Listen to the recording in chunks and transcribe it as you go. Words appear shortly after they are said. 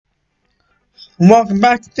Welcome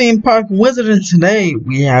back to Theme Park Wizard, and today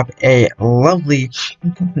we have a lovely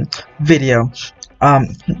video. All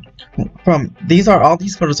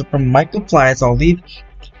these photos are from Michael Flies. I'll leave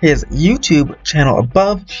his YouTube channel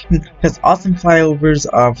above. His awesome flyovers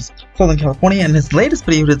of Southern California, and his latest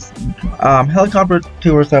video is helicopter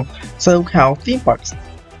tours of SoCal theme parks.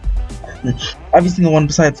 Every single one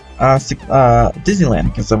besides Disneyland,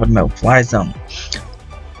 because there was no fly zone.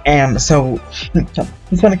 And so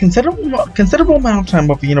he spent a considerable amount of time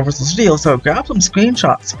over Universal Studios, so I grabbed some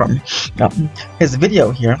screenshots from his video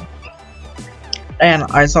here, and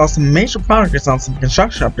I saw some major progress on some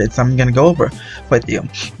construction updates I'm going to go over with you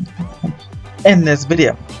in this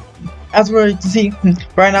video. As we're to see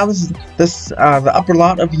right now, this is the upper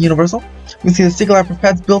lot of Universal. You can see the Secret Life of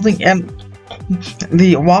Pets building and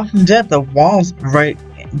the Walking Dead, the walls right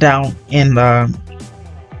down in the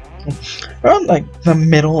around like the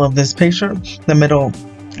middle of this picture, the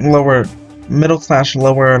middle slash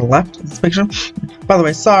lower left of this picture. By the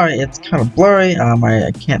way, sorry, it's kind of blurry.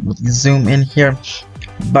 I can't really zoom in here,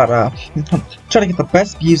 but try to get the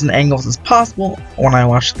best views and angles as possible when I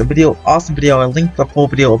watch the video. Awesome video. I linked the full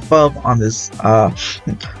video above on this to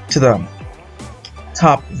the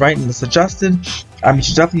top right in the suggested. You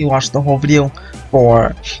should definitely watch the whole video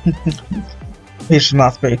for Picture from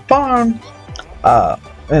Knott's Berry Farm,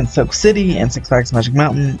 and Soak City, and Six Flags Magic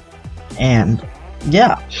Mountain, and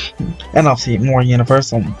yeah, and obviously more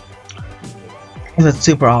Universal. That's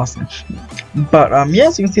super awesome. But yeah,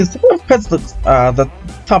 so you can see the Secret Life of Pets looks, the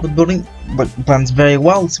top of the building blends very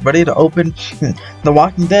well. It's ready to open. The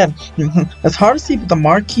Walking Dead, it's hard to see, but the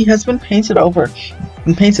marquee has been painted over,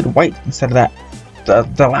 and painted white instead of that the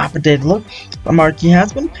dilapidated look. The marquee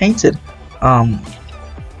has been painted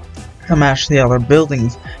to match the other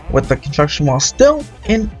buildings, with the construction wall still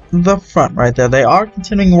in the front right there. They are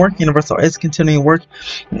continuing work. Universal is continuing work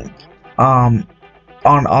on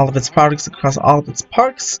all of its projects across all of its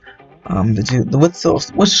parks. They do with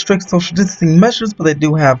strict social distancing measures, but they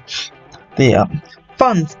do have the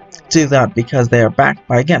funds to do that because they are backed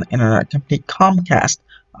by, again, internet company Comcast.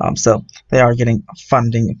 So they are getting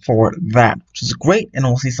funding for that, which is great, and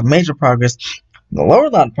we'll see some major progress in the lower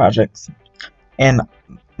lot projects and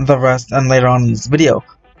the rest, and later on in this video.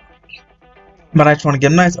 But I just want to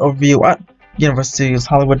get a nice overview at Universal Studios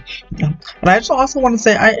Hollywood. And I just also want to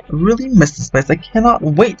say I really miss this place. I cannot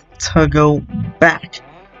wait to go back.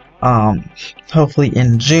 Hopefully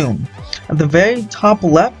in June. At the very top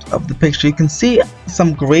left of the picture, you can see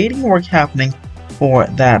some grading work happening for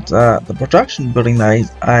that the production building that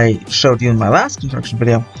I showed you in my last construction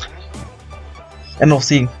video. And we'll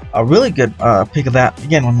see a really good pic of that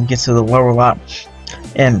again when we get to the lower lot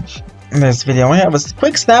in this video. We have a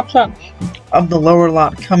quick snapshot of the lower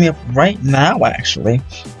lot coming up right now, actually,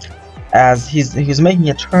 as he's making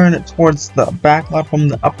a turn towards the back lot from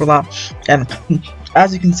the upper lot. And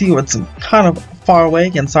as you can see, it's kind of far away.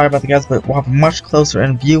 Again, sorry about the guys, but we'll have a much closer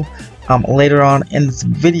in view later on in this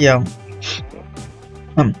video.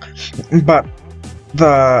 But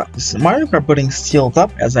the Mario Kart building sealed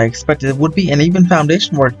up as I expected it would be, and even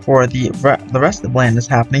foundation work for the rest of the land is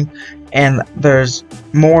happening, and there's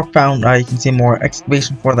more you can see more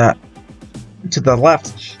excavation for that to the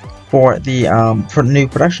left for the new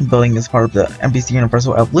production building as part of the NBC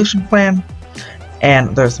Universal Evolution plan,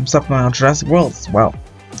 and there's some stuff going on Jurassic World as well.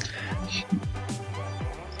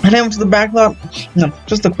 And then to the back lot,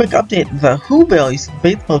 just a quick update. The Whoville, you see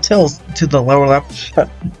Bates Hotels to the lower left, but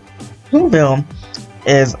Whoville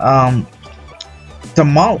is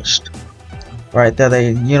demolished right there.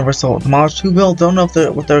 They Universal demolished Whoville. Don't know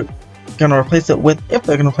if what they're gonna replace it with, if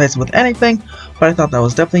they're gonna replace it with anything, but I thought that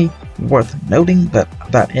was definitely worth noting that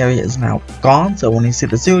that area is now gone. So when you see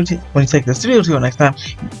the studio, when you take the studio tour next time,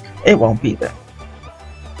 it won't be there.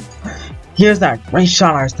 Here's that great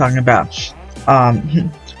shot I was talking about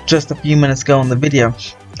just a few minutes ago in the video,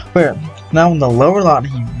 where now in the lower lot,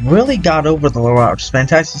 he really got over the lower lot, which is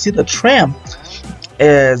fantastic. You see the tram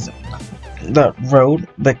is the road,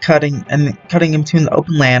 the cutting in between the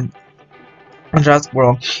open land and Jurassic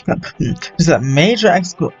World. There's that major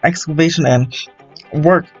excavation and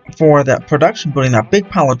work for that production building, that big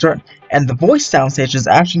pile of dirt, and the voice soundstage is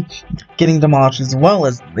actually getting demolished, as well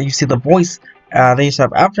as you see the voice. They used to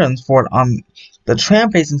have afterends for it on the tram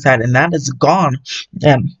facing side, and that is gone.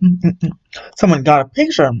 And someone got a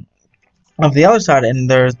picture of the other side, and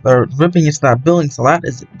they're ripping into that building, so that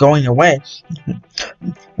is going away.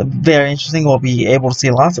 Very interesting. We'll be able to see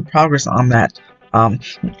lots of progress on that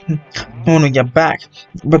when we get back.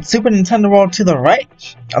 But Super Nintendo World to the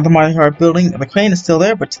right of the Mario Kart building, the crane is still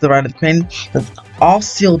there, but to the right of the crane, it's all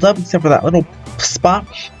sealed up except for that little spot.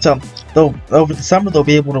 So over the summer they'll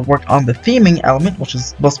be able to work on the theming element, which is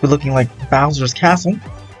supposed to be looking like Bowser's Castle.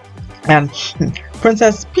 And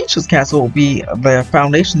Princess Peach's Castle will be the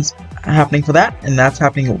foundations happening for that, and that's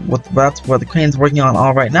happening with that's what the crane's working on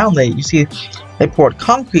all right now. You see they poured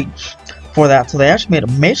concrete for that, so they actually made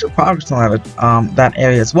a major progress on that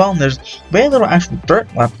area as well. And there's very little actual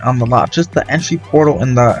dirt left on the lot, just the entry portal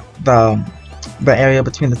in the area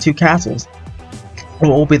between the two castles. What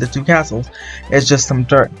will be the two castles is just some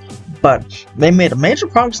dirt. But they made a major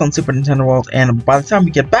progress on Super Nintendo World, and by the time we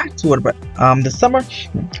get back to it, this summer,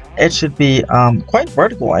 it should be quite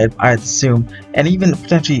vertical, I'd assume, and even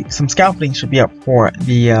potentially some scaffolding should be up for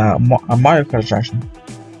the Mario Kart attraction.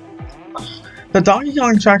 The Donkey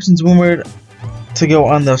Kong attraction is rumored to go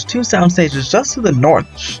on those two sound stages just to the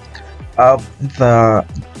north of the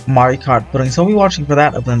Mario Kart building, so we'll be watching for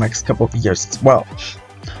that over the next couple of years as well.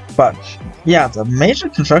 But yeah, it's a major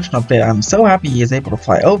construction update. I'm so happy he is able to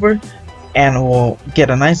fly over, and we'll get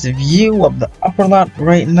a nice view of the upper lot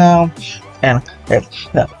right now. And it's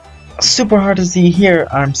super hard to see here,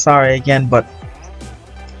 I'm sorry again, but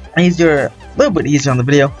a little bit easier on the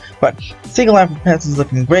video. But Single Life of Pets is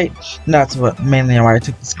looking great, and that's what mainly why I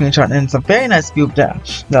took the screenshot. And it's a very nice view of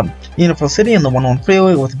the Universal City and the 101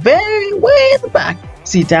 freeway, with very way in the back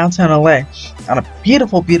see downtown LA on a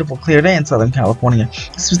beautiful, beautiful clear day in Southern California.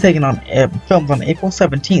 This was taken on filmed on April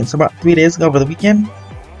 17th, so about 3 days ago over the weekend.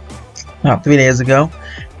 About 3 days ago,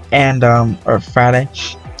 and or Friday,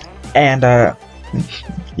 and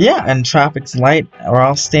yeah, and traffic's light. We're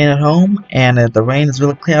all staying at home, and the rain is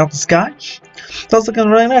really clear out the sky. So it's looking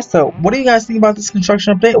really nice. So what do you guys think about this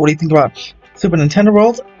construction update? What do you think about Super Nintendo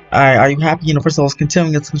World? Are you happy Universal is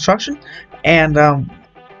continuing its construction? And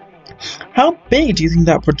how big do you think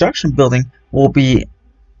that production building will be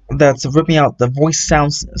that's ripping out the voice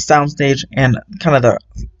soundstage and kind of the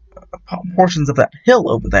portions of that hill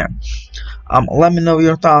over there? Let me know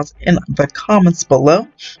your thoughts in the comments below,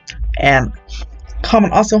 and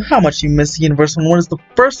comment also how much you miss Universal and what is the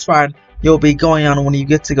first ride you'll be going on when you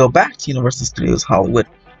get to go back to Universal Studios Hollywood.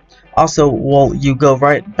 Also, will you go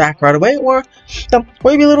back right away, or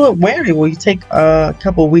will you be a little bit wary? Will you take a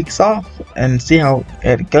couple weeks off and see how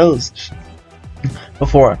it goes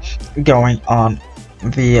before going on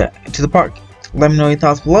to the park? Let me know your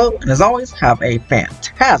thoughts below, and as always, have a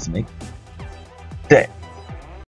fantastic day.